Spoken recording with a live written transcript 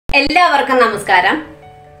എല്ലാവർക്കും നമസ്കാരം.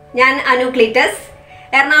 ഞാൻ Anu Cletus,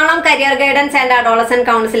 Ernakulam career guidance and adolescent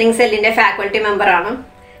counselling സെല്ലിന്റെ ഫാക്കൽറ്റി മെമ്പറാണ്.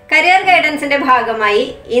 കരിയർ ഗൈഡൻസിന്റെ ഭാഗമായി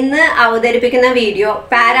ഇന്ന് അവതരിപ്പിക്കുന്ന വീഡിയോ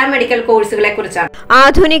പാരാമെഡിക്കൽ കോഴ്സുകളെ കുറിച്ചാണ്.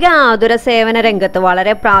 ആധുനിക ആതുര സേവന രംഗത്ത്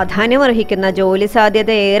വളരെ പ്രാധാന്യമർഹിക്കുന്ന ജോലി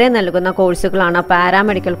സാധ്യത ഏറെ നൽകുന്ന കോഴ്സുകളാണ്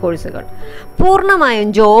പാരാമെഡിക്കൽ കോഴ്സുകൾ. പൂർണ്ണമായും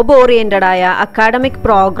ജോബ് ഓറിയന്റഡ് ആയ അക്കാഡമിക്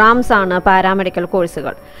പ്രോഗ്രാംസ് ആണ് പാരാമെഡിക്കൽ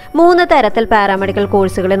കോഴ്സുകൾ. 3 തരത്തിൽ പാരാമെഡിക്കൽ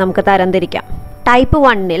കോഴ്സുകളെ നമുക്ക് തരംതിരിക്കാം. ടൈപ്പ്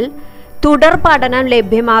 1-ൽ തുടർ പഠനം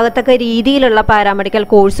ലഭ്യമാകത്തക്ക രീതിയിലുള്ള പാരാമെഡിക്കൽ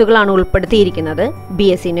കോഴ്സുകളാണ് ഉൾപ്പെടുത്തിയിരിക്കുന്നത്.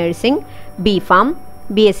 BSc nursing, BPharm,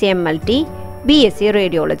 BSc MLT, BSc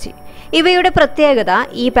radiology. ഇവയുടെ പ്രത്യേകത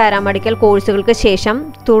ഈ പാരാമെഡിക്കൽ കോഴ്സുകൾക്ക് ശേഷം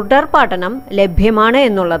തുടർ പഠനം ലഭ്യമാണ്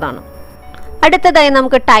എന്നുള്ളതാണ്. അടുത്തതായി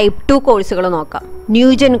നമുക്ക് ടൈപ്പ് 2 കോഴ്സുകൾ നോക്കാം.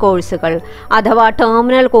 ന്യൂജൻ കോഴ്സുകൾ അഥവാ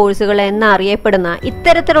ടെർമിനൽ കോഴ്സുകൾ എന്നറിയപ്പെടുന്ന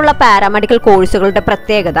ഇത്തരത്തിലുള്ള പാരാമെഡിക്കൽ കോഴ്സുകളുടെ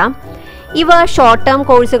പ്രത്യേകത ഇവ ഷോർട്ട് ടേം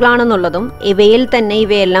കോഴ്സുകളാണെന്നുള്ളതും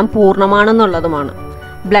ഇവയെല്ലാം പൂർണ്ണമാണെന്നുള്ളതുമാണ്.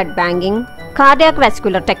 Blood banking, cardiac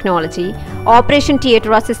vascular technology, operation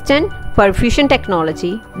theatre assistant, perfusion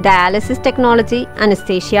technology, dialysis technology,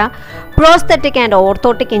 anaesthesia, prosthetic and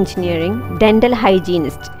orthotic engineering, dental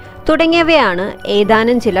hygienist തുടങ്ങിയവയാണ്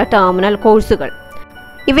ഏതാനും ചില ടെർമിനൽ കോഴ്സുകൾ.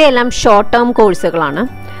 ഇവയെല്ലാം ഷോർട്ട് ടേം കോഴ്സുകളാണ്.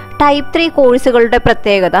 ടൈപ്പ് 3 കോഴ്സുകളുടെ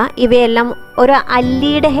പ്രത്യേകത ഇവയെല്ലാം ഒരു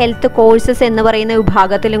അല്ലീഡ് ഹെൽത്ത് കോഴ്സസ് എന്ന് പറയുന്ന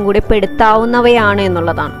വിഭാഗത്തിലും കൂടി പെടുത്താവുന്നവയാണ്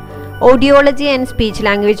എന്നുള്ളതാണ്. Audiology and speech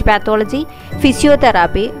language pathology,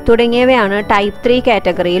 physiotherapy തുടങ്ങിയവയാണ് ടൈപ്പ് 3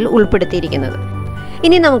 കാറ്റഗറിയിൽ ഉൾപ്പെടുത്തിയിരിക്കുന്നത്.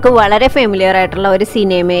 ഇനി നമുക്ക് വളരെ ഫെമിലിയർ ആയിട്ടുള്ള ഒരു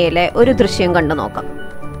സിനിമയിലെ ഒരു ദൃശ്യം കണ്ടു നോക്കാം.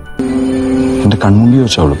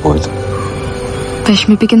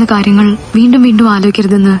 വിഷമിപ്പിക്കുന്ന കാര്യങ്ങൾ വീണ്ടും വീണ്ടും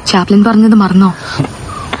ആലോചിക്കരുതെന്ന് ചാപ്ലിൻ പറഞ്ഞത് മറന്നോ?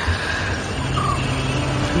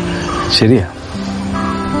 ശരിയാ.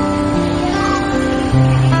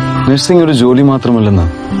 നഴ്സിംഗ് ഒരു ജോലി മാത്രമല്ലെന്ന്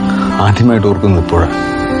ആദ്യമായിട്ട് ഓർക്കുന്നത് ഇപ്പോഴാണ്.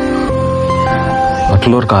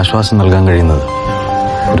 മറ്റുള്ളവർക്ക് ആശ്വാസം നൽകാൻ കഴിയുന്നത്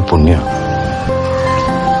ഒരു പുണ്യമാണ്.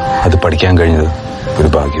 അത് പഠിക്കാൻ കഴിഞ്ഞത്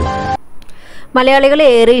ഒരു ഭാഗ്യവും. മലയാളികൾ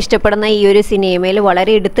ഏറെ ഇഷ്ടപ്പെടുന്ന ഈ ഒരു സിനിമയിൽ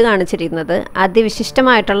വളരെ എടുത്തു കാണിച്ചിരിക്കുന്നത്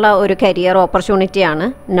അതിവിശിഷ്ടമായിട്ടുള്ള ഒരു കരിയർ ഓപ്പർച്യൂണിറ്റിയാണ്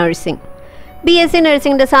നഴ്സിംഗ്. BSc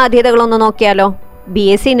നഴ്സിംഗിൻ്റെ സാധ്യതകളൊന്ന് നോക്കിയാലോ.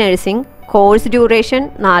 BSc നഴ്സിംഗ് കോഴ്സ് ഡ്യൂറേഷൻ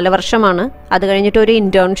 4 വർഷമാണ്. അത് കഴിഞ്ഞിട്ട് ഒരു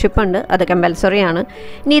ഇൻറ്റേൺഷിപ്പ് ഉണ്ട്, അത് കമ്പൽസറി ആണ്.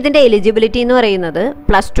 ഇനി ഇതിൻ്റെ എലിജിബിലിറ്റി എന്ന് പറയുന്നത്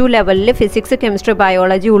 +2 ലെവലിൽ ഫിസിക്സ്, കെമിസ്ട്രി,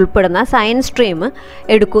 ബയോളജി ഉൾപ്പെടുന്ന സയൻസ് സ്ട്രീം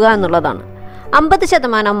എടുക്കുക എന്നുള്ളതാണ്.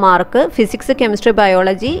 50% mark physics, chemistry,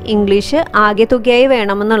 biology, English ആകെ തുകയായി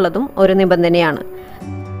വേണമെന്നുള്ളതും ഒരു നിബന്ധനയാണ്.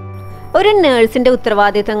 ഒരു നേഴ്സിൻ്റെ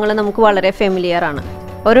ഉത്തരവാദിത്തങ്ങൾ നമുക്ക് വളരെ ഫെമിലിയർ ആണ്.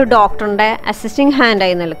 ഒരു ഡോക്ടറിൻ്റെ അസിസ്റ്റിംഗ്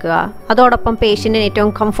ഹാൻഡായി നിൽക്കുക, അതോടൊപ്പം പേഷ്യൻറ്റിന് ഏറ്റവും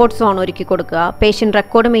കംഫർട്ട് സോൺ ഒരുക്കി കൊടുക്കുക, പേഷ്യൻ്റ്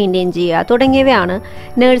റെക്കോർഡ് മെയിൻറ്റെയിൻ ചെയ്യുക തുടങ്ങിയവയാണ്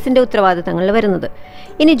നേഴ്സിൻ്റെ ഉത്തരവാദിത്തങ്ങളിൽ വരുന്നത്.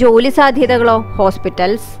 ഇനി ജോലി സാധ്യതകളോ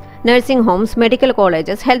hospitals, nursing Holmes, medical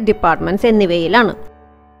colleges, health departments എന്നിവയിലാണ്.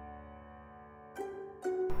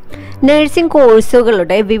 നഴ്സിംഗ്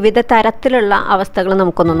കോഴ്സുകളുടെ വിവിധ തരത്തിലുള്ള അവസ്ഥകൾ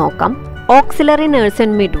നമുക്കൊന്ന് നോക്കാം. Auxiliary nurse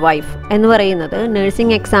and mid wife എന്ന് പറയുന്നത്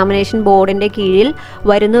നഴ്സിംഗ് എക്സാമിനേഷൻ ബോർഡിൻ്റെ കീഴിൽ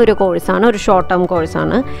വരുന്ന ഒരു കോഴ്സാണ്, ഒരു ഷോർട്ട് ടേം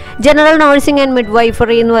കോഴ്സാണ്. ജനറൽ നഴ്സിംഗ് ആൻഡ് മിഡ്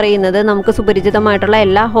വൈഫറി എന്ന് പറയുന്നത് നമുക്ക് സുപരിചിതമായിട്ടുള്ള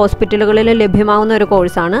എല്ലാ ഹോസ്പിറ്റലുകളിലും ലഭ്യമാവുന്ന ഒരു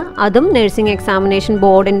കോഴ്സാണ്. അതും നഴ്സിംഗ് എക്സാമിനേഷൻ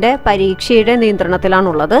ബോർഡിൻ്റെ പരീക്ഷയുടെ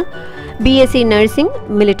നിയന്ത്രണത്തിലാണുള്ളത്. BSc nursing,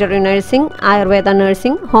 military nursing, Ayurveda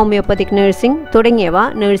nursing, homoeopathic nursing തുടങ്ങിയവ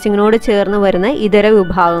നഴ്സിംഗിനോട് ചേർന്ന് വരുന്ന ഇതര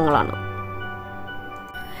വിഭാഗങ്ങളാണ്.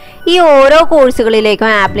 ഈ ഓരോ കോഴ്സുകളിലേക്കും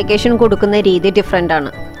ആപ്ലിക്കേഷൻ കൊടുക്കുന്ന രീതി ഡിഫറെൻ്റ് ആണ്.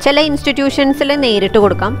 ചില ഇൻസ്റ്റിറ്റ്യൂഷൻസിൽ നേരിട്ട്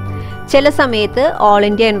കൊടുക്കാം, ചില സമയത്ത് ഓൾ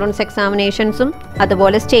ഇന്ത്യ എൻട്രൻസ് എക്സാമിനേഷൻസും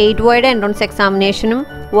അതുപോലെ സ്റ്റേറ്റ് വൈഡ് എൻട്രൻസ് എക്സാമിനേഷനും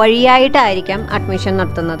വഴിയായിട്ടായിരിക്കാം അഡ്മിഷൻ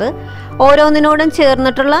നടത്തുന്നത്. ഓരോന്നിനോടും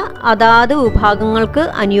ചേർന്നിട്ടുള്ള അതാത് വിഭാഗങ്ങൾക്ക്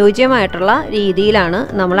അനുയോജ്യമായിട്ടുള്ള രീതിയിലാണ്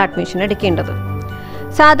നമ്മൾ അഡ്മിഷൻ എടുക്കേണ്ടത്.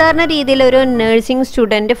 സാധാരണ രീതിയിൽ ഒരു നഴ്സിംഗ്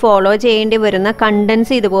സ്റ്റുഡൻറ്റ് ഫോളോ ചെയ്യേണ്ടി വരുന്ന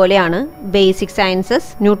കണ്ടൻസ് ഇതുപോലെയാണ്. Basic sciences,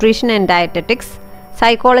 nutrition and dietetics,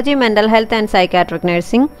 psychology, mental health and psychiatric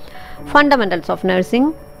nursing, fundamentals of nursing,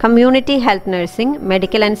 community health nursing,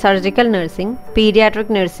 medical and surgical nursing,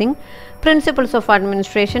 paediatric nursing, principles of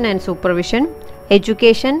administration and supervision,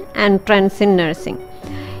 education and trends in nursing.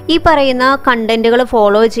 ഈ പറയുന്ന കണ്ടൻറ്റുകൾ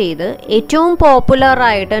follow ചെയ്ത് ഏറ്റവും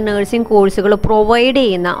പോപ്പുലറായിട്ട് nursing കോഴ്സുകൾ provide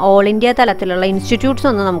ചെയ്യുന്ന all India തലത്തിലുള്ള institutes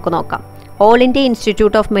ഒന്ന് നമുക്ക് നോക്കാം. All India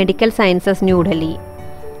institute of medical sciences New Delhi,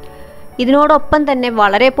 ഇതിനോടൊപ്പം തന്നെ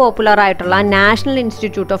വളരെ പോപ്പുലറായിട്ടുള്ള national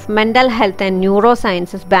institute of mental health and neuro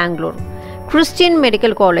sciences Bangalore, Christian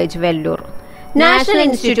medical college Vellore, national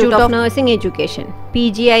institute of nursing education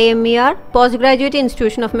PGIMER, post graduate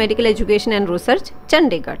institution of medical education and research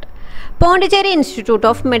Chandigarh, Pondicherry institute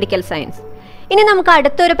of medical science. ഇനി നമുക്ക്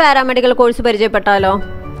അടുത്തൊരു paramedical course പരിചയപ്പെട്ടാലോ.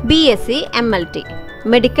 BSc MLT,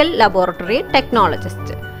 medical laboratory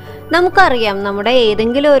technologist. നമുക്കറിയാം, നമ്മുടെ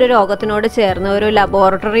ഏതെങ്കിലും ഒരു രോഗത്തിനോട് ചേർന്ന് ഒരു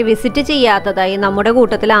laboratory visit ചെയ്യാത്തതായി നമ്മുടെ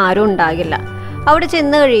കൂട്ടത്തിൽ ആരും ഉണ്ടാകില്ല. അവിടെ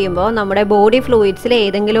ചെന്ന് കഴിയുമ്പോൾ നമ്മുടെ ബോഡി ഫ്ലൂയിഡ്സിൽ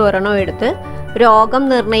ഏതെങ്കിലും ഒരെണ്ണം എടുത്ത് രോഗം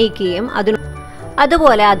നിർണ്ണയിക്കുകയും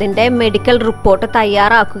അതുപോലെ അതിൻ്റെ മെഡിക്കൽ റിപ്പോർട്ട്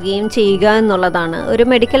തയ്യാറാക്കുകയും ചെയ്യുക എന്നുള്ളതാണ് ഒരു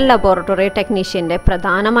മെഡിക്കൽ ലബോറട്ടറി ടെക്നീഷ്യൻ്റെ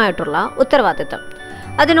പ്രധാനമായിട്ടുള്ള ഉത്തരവാദിത്തം.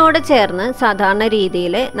 അതിനോട് ചേർന്ന് സാധാരണ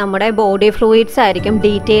രീതിയിൽ നമ്മുടെ ബോഡി ഫ്ലൂയിഡ്സ് ആയിരിക്കും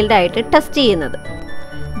ഡീറ്റെയിൽഡ് ആയിട്ട് ടെസ്റ്റ് ചെയ്യുന്നത്.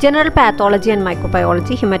 General pathology and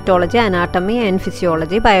microbiology, haematology, anatomy and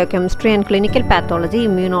physiology, biochemistry and clinical pathology,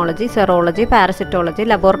 immunology, serology, പാരസിറ്റോളജി,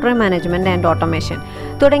 laboratory management and automation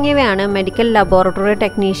തുടങ്ങിയവയാണ് മെഡിക്കൽ ലബോറട്ടറി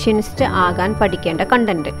ടെക്നീഷ്യനിസ്റ്റ് ആകാൻ പഠിക്കേണ്ട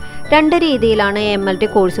കണ്ടന്റ്. 2 രീതിയിലാണ് MLT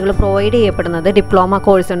കോഴ്സുകൾ പ്രൊവൈഡ് ചെയ്യപ്പെടുന്നത്. ഡിപ്ലോമ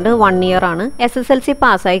കോഴ്സ് ഉണ്ട്, 1 ഇയർ ആണ്. SSLC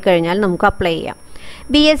പാസ്സായി കഴിഞ്ഞാൽ നമുക്ക് അപ്ലൈ ചെയ്യാം.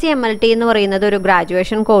 BSc MLT എന്ന് പറയുന്നത് ഒരു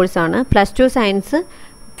ഗ്രാജുവേഷൻ കോഴ്സാണ്. +2 science,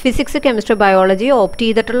 physics, chemistry, biology opt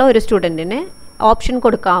ചെയ്തിട്ടുള്ള ഒരു സ്റ്റുഡൻറ്റിന് ഓപ്ഷൻ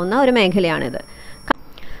കൊടുക്കാവുന്ന ഒരു മേഖലയാണിത്.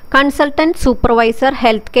 Consultant, supervisor,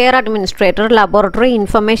 health care administrator, laboratory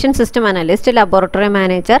information system analyst, laboratory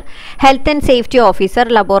manager, health and safety officer,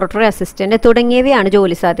 laboratory assistant തുടങ്ങിയവയാണ്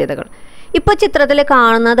ജോലി സാധ്യതകൾ. ഇപ്പോൾ ചിത്രത്തിൽ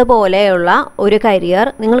കാണുന്നത് പോലെയുള്ള ഒരു കരിയർ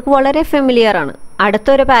നിങ്ങൾക്ക് വളരെ ഫെമിലിയർ ആണ്.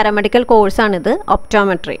 അടുത്തൊരു paramedical കോഴ്സാണിത്,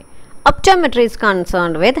 optometry. Optometry is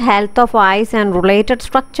concerned with health of ice and related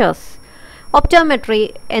structures. Optometry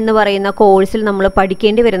എന്ന് പറയുന്ന കോഴ്സിൽ നമ്മൾ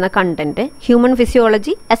പഠിക്കേണ്ടി വരുന്ന content human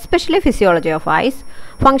physiology, especially physiology of ice,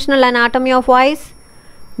 functional anatomy of ice,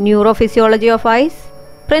 ന്യൂറോഫിസിയോളജി of ice,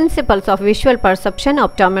 principles of visual perception,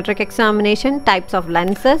 optometric examination, types of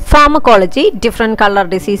lenses, pharmacology, different colour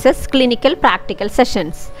diseases, clinical practical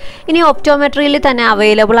sessions. ഇനി ഒപ്റ്റോമെട്രിയിൽ തന്നെ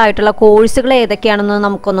available ആയിട്ടുള്ള കോഴ്സുകൾ ഏതൊക്കെയാണെന്ന്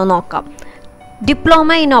നമുക്കൊന്ന് നോക്കാം.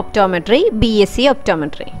 Diploma in optometry, BSc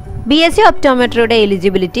optometry. BSc ഒപ്റ്റോമെട്രിയുടെ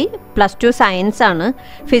eligibility +2 science ആണ്.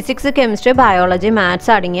 Physics, chemistry, biology,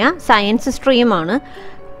 maths അടങ്ങിയ science സ്ട്രീമാണ്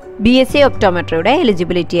BSc ഒപ്റ്റോമെട്രിയുടെ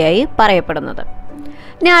എലിജിബിലിറ്റിയായി പറയപ്പെടുന്നത്.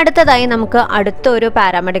 ഇനി അടുത്തതായി നമുക്ക് അടുത്തൊരു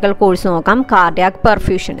പാരാമെഡിക്കൽ കോഴ്സ് നോക്കാം, കാർഡിയാക്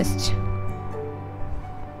പെർഫ്യൂഷനിസ്റ്റ്.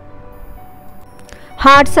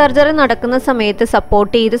 ഹാർട്ട് സർജറി നടക്കുന്ന സമയത്ത്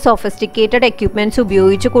സപ്പോർട്ട് ചെയ്ത് സോഫിസ്റ്റിക്കേറ്റഡ് എക്യുപ്മെൻറ്റ്സ്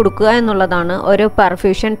ഉപയോഗിച്ച് കൊടുക്കുക എന്നുള്ളതാണ് ഒരു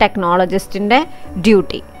പെർഫ്യൂഷൻ ടെക്നോളജിസ്റ്റിൻ്റെ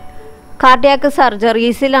ഡ്യൂട്ടി. കാർഡിയാക്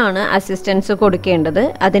സർജറീസിലാണ് അസിസ്റ്റൻസ് കൊടുക്കേണ്ടത്.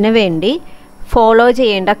 അതിനുവേണ്ടി ഫോളോ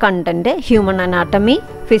ചെയ്യേണ്ട content human anatomy,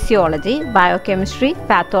 physiology, biochemistry,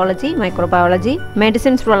 pathology, microbiology,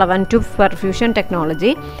 medicines relevant to perfusion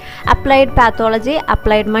technology, applied pathology,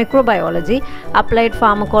 applied microbiology, applied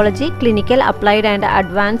pharmacology, clinical, applied and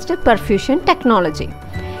advanced perfusion technology.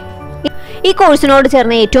 ഈ കോഴ്സിനോട്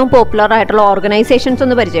ചേർന്ന് ഏറ്റവും പോപ്പുലർ ആയിട്ടുള്ള ഓർഗനൈസേഷൻസ്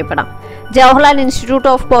ഒന്ന് പരിചയപ്പെടാം. Jawaharlal institute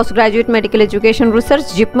of post graduate medical education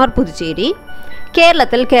research, JIPMER, Puducherry.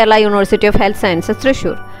 കേരളത്തിൽ Kerala university of health sciences,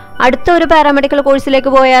 Thrissur. അടുത്ത ഒരു paramedical കോഴ്സിലേക്ക്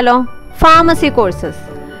പോയാലോ, ഫാർമസി കോഴ്സസ്.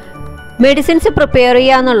 മെഡിസിൻസ് പ്രിപ്പയർ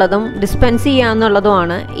ചെയ്യുക എന്നുള്ളതും ഡിസ്പെൻസ് ചെയ്യുക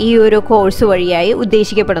എന്നുള്ളതുമാണ് ഈ ഒരു കോഴ്സ് വഴിയായി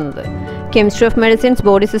ഉദ്ദേശിക്കപ്പെടുന്നത്. Chemistry of medicines,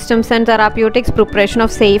 body systems and therapeutics, preparation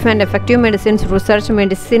of safe and effective medicines, research,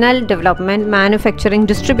 medicinal development, manufacturing,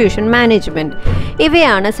 distribution, management.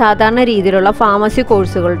 ഇവയാണ് സാധാരണ രീതിയിലുള്ള ഫാർമസി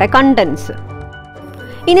കോഴ്സുകളുടെ കണ്ടൻസ്.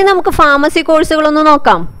 ഇനി നമുക്ക് ഫാർമസി കോഴ്സുകളൊന്ന്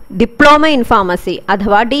നോക്കാം. ഡിപ്ലോമ ഇൻ ഫാർമസി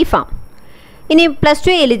അഥവാ DPharm. ഇനി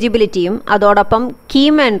 +2 എലിജിബിലിറ്റിയും അതോടൊപ്പം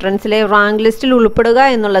കീം എൻട്രൻസിലെ റാങ്ക് ലിസ്റ്റിൽ ഉൾപ്പെടുക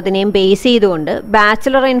എന്നുള്ളതിനെയും ബേസ് ചെയ്തുകൊണ്ട്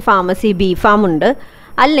ബാച്ചിലർ ഇൻ ഫാർമസി BPharm ഉണ്ട്,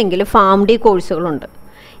 അല്ലെങ്കിൽ PharmD കോഴ്സുകളുണ്ട്.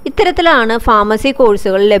 ഇത്തരത്തിലാണ് ഫാർമസി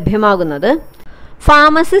കോഴ്സുകൾ ലഭ്യമാകുന്നത്.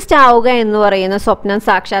 ഫാർമസിസ്റ്റ് ആവുക എന്ന് പറയുന്ന സ്വപ്നം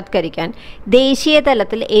സാക്ഷാത്കരിക്കാൻ ദേശീയ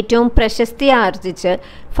തലത്തിൽ ഏറ്റവും പ്രശസ്തി ആർജിച്ച്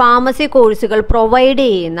ഫാർമസി കോഴ്സുകൾ പ്രൊവൈഡ്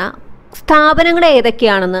ചെയ്യുന്ന സ്ഥാപനങ്ങൾ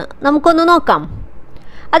ഏതൊക്കെയാണെന്ന് നമുക്കൊന്ന് നോക്കാം.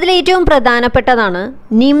 അതിലേറ്റവും പ്രധാനപ്പെട്ടതാണ്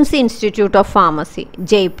nymphs institute of pharmacy,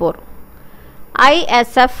 Jaipur,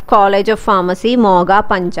 ISF college of pharmacy, Moga,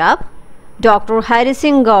 Punjab, doctor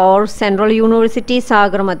Harisingh Gaur central university,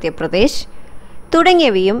 Sagar, Madhya Pradesh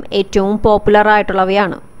തുടങ്ങിയവയും ഏറ്റവും പോപ്പുലർ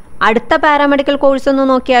ആയിട്ടുള്ളവയാണ്. അടുത്ത പാരാമെഡിക്കൽ കോഴ്സ് ഒന്ന്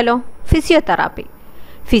നോക്കിയാലോ, ഫിസിയോതെറാപ്പി.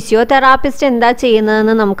 ഫിസിയോതെറാപ്പിസ്റ്റ് എന്താ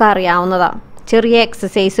ചെയ്യുന്നതെന്ന് നമുക്ക് അറിയാവുന്നതാണ്. ചെറിയ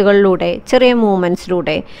എക്സസൈസുകളിലൂടെ, ചെറിയ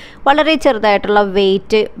മൂവ്മെൻറ്റ്സിലൂടെ, വളരെ ചെറുതായിട്ടുള്ള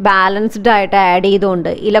വെയിറ്റ് ബാലൻസ്ഡ് ആയിട്ട് ആഡ്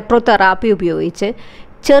ചെയ്തുകൊണ്ട് ഇലക്ട്രോ തെറാപ്പി ഉപയോഗിച്ച്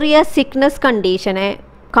ചെറിയ സിക്നസ് കണ്ടീഷനെ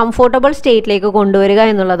കംഫോർട്ടബിൾ സ്റ്റേറ്റിലേക്ക് കൊണ്ടുവരിക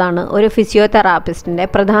എന്നുള്ളതാണ് ഒരു ഫിസിയോതെറാപ്പിസ്റ്റിൻ്റെ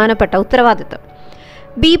പ്രധാനപ്പെട്ട ഉത്തരവാദിത്തം.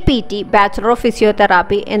 BPT, ബാച്ചുലർ ഓഫ്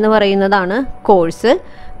ഫിസിയോതെറാപ്പി എന്ന് പറയുന്നതാണ് കോഴ്സ്.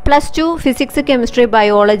 +2 ഫിസിക്സ്, കെമിസ്ട്രി,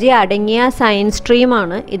 ബയോളജി അടങ്ങിയ സയൻസ്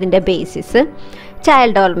സ്ട്രീമാണ് ഇതിൻ്റെ basis.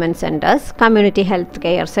 Child development centres, community health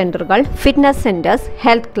care സെൻറ്ററുകൾ, ഫിറ്റ്നസ് സെൻറ്റേഴ്സ്,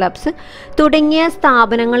 ഹെൽത്ത് ക്ലബ്സ് തുടങ്ങിയ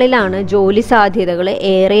സ്ഥാപനങ്ങളിലാണ് ജോലി സാധ്യതകൾ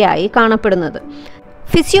ഏറെയായി കാണപ്പെടുന്നത്.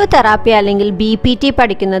 ഫിസിയോതെറാപ്പി അല്ലെങ്കിൽ BPT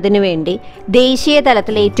പഠിക്കുന്നതിന് വേണ്ടി ദേശീയ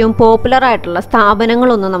തലത്തിൽ ഏറ്റവും പോപ്പുലർ ആയിട്ടുള്ള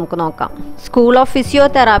സ്ഥാപനങ്ങളൊന്ന് നമുക്ക് നോക്കാം. School of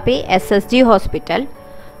physiotherapy, SSG hospital,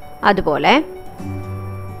 അതുപോലെ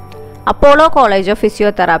Apollo college of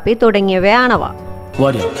physiotherapy തുടങ്ങിയവയാണവ.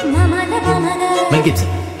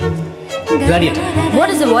 Gladiator. What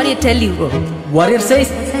does the warrior tell you? Warrior says,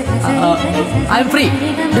 I'm free.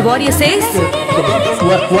 The warrior says,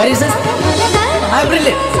 warrior says, I'm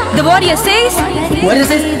brilliant. The warrior says, warrior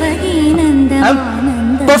says, I'm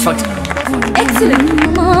perfect. Excellent.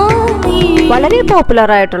 വളരെ popular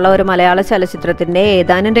ആയിട്ടുള്ള ഒരു മലയാള ചലച്ചിത്രത്തിന്റെ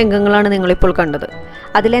ഏതാനും രംഗങ്ങളാണ് നിങ്ങളിപ്പോൾ കണ്ടത്.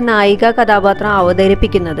 അതിലെ നായിക കഥാപാത്രം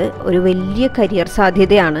അവതരിപ്പിക്കുന്നത് ഒരു വലിയ കരിയർ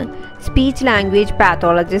സാധ്യതയാണ്. Speech language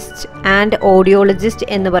pathologist and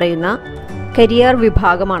audiologist എന്ന് പറയുന്ന career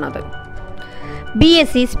വിഭാഗമാണത്.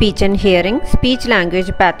 BSc speech and hearing speech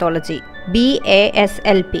language pathology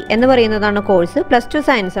BASLP എന്ന് പറയുന്നതാണ് കോഴ്സ്. +2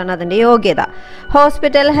 സയൻസ് ആണ് അതിൻ്റെ യോഗ്യത.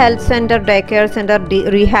 Hospital, health centre, day care centre,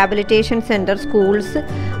 rehabilitation centre, schools,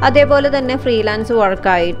 അതേപോലെ തന്നെ ഫ്രീലാൻസ്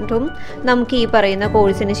വർക്കായിട്ടും നമുക്ക് ഈ പറയുന്ന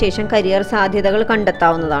കോഴ്സിന് ശേഷം കരിയർ സാധ്യതകൾ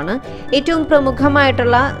കണ്ടെത്താവുന്നതാണ്. ഏറ്റവും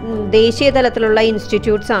പ്രമുഖമായിട്ടുള്ള ദേശീയ തലത്തിലുള്ള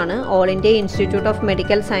ഇൻസ്റ്റിറ്റ്യൂട്ട്സ് ആണ് all India institute of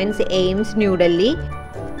medical science AIIMS New Delhi,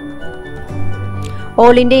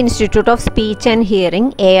 all India institute of speech and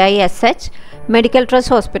hearing AISH, medical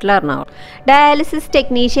trust hospital Ernakulam. Dialysis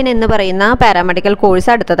technician എന്ന് പറയുന്ന പാരാമെഡിക്കൽ കോഴ്സ്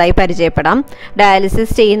അടുത്തതായി പരിചയപ്പെടാം.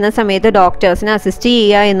 ഡയാലിസിസ് ചെയ്യുന്ന സമയത്ത് ഡോക്ടേഴ്സിനെ അസിസ്റ്റ്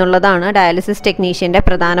ചെയ്യുക എന്നുള്ളതാണ് ഡയാലിസിസ് ടെക്നീഷ്യൻ്റെ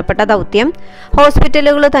പ്രധാനപ്പെട്ട ദൗത്യം.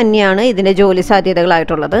 ഹോസ്പിറ്റലുകൾ തന്നെയാണ് ഇതിൻ്റെ ജോലി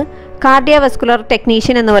സാധ്യതകളായിട്ടുള്ളത്. കാർഡിയോവാസ്കുലർ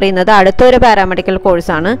ടെക്നീഷ്യൻ എന്ന് പറയുന്നത് അടുത്തൊരു പാരാമെഡിക്കൽ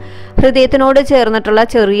കോഴ്സാണ്. ഹൃദയത്തിനോട് ചേർന്നിട്ടുള്ള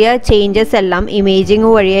ചെറിയ ചേഞ്ചസ് എല്ലാം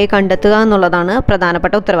ഇമേജിംഗ് വഴിയായി കണ്ടെത്തുക എന്നുള്ളതാണ്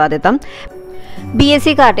പ്രധാനപ്പെട്ട ഉത്തരവാദിത്തം.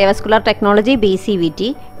 BSc കാർഡിയോവാസ്കുലർ ടെക്നോളജി BCVT,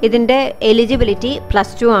 ഇതിൻ്റെ എലിജിബിലിറ്റി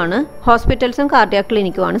 +2 ആണ്. ഹോസ്പിറ്റൽസും കാർഡിയാക്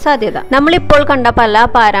ക്ലിനിക്കുമാണ് സാധ്യത. നമ്മളിപ്പോൾ കണ്ട പല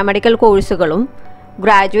പാരാമെഡിക്കൽ കോഴ്സുകളും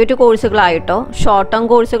ഗ്രാജുവേറ്റ് കോഴ്സുകളായിട്ടോ ഷോർട്ട് ടേം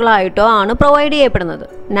കോഴ്സുകളായിട്ടോ ആണ് പ്രൊവൈഡ് ചെയ്യപ്പെടുന്നത്.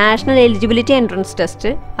 നാഷണൽ എലിജിബിലിറ്റി എൻട്രൻസ്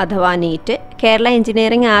ടെസ്റ്റ് അഥവാ NEET, Kerala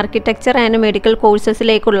engineering, architecture and medical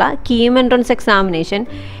കോഴ്സസിലേക്കുള്ള KEAM entrance examination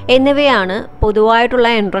എന്നിവയാണ് പൊതുവായിട്ടുള്ള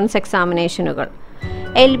entrance എക്സാമിനേഷനുകൾ.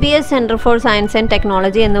 LBS centre for science and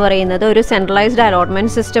technology എന്ന് പറയുന്നത് ഒരു സെൻട്രലൈസ്ഡ്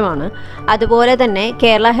അലോട്ട്മെൻറ്റ് സിസ്റ്റമാണ്. അതുപോലെ തന്നെ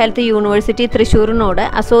കേരള ഹെൽത്ത് യൂണിവേഴ്സിറ്റി തൃശ്ശൂരിനോട്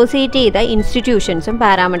അസോസിയേറ്റ് ചെയ്ത ഇൻസ്റ്റിറ്റ്യൂഷൻസും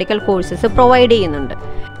പാരാമെഡിക്കൽ കോഴ്സസ് പ്രൊവൈഡ് ചെയ്യുന്നുണ്ട്.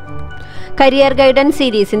 കരിയർ ഗൈഡൻസ്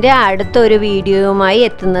സീരീസിൻ്റെ അടുത്തൊരു വീഡിയോയുമായി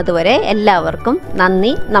എത്തുന്നത് വരെ എല്ലാവർക്കും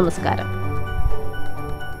നന്ദി, നമസ്കാരം.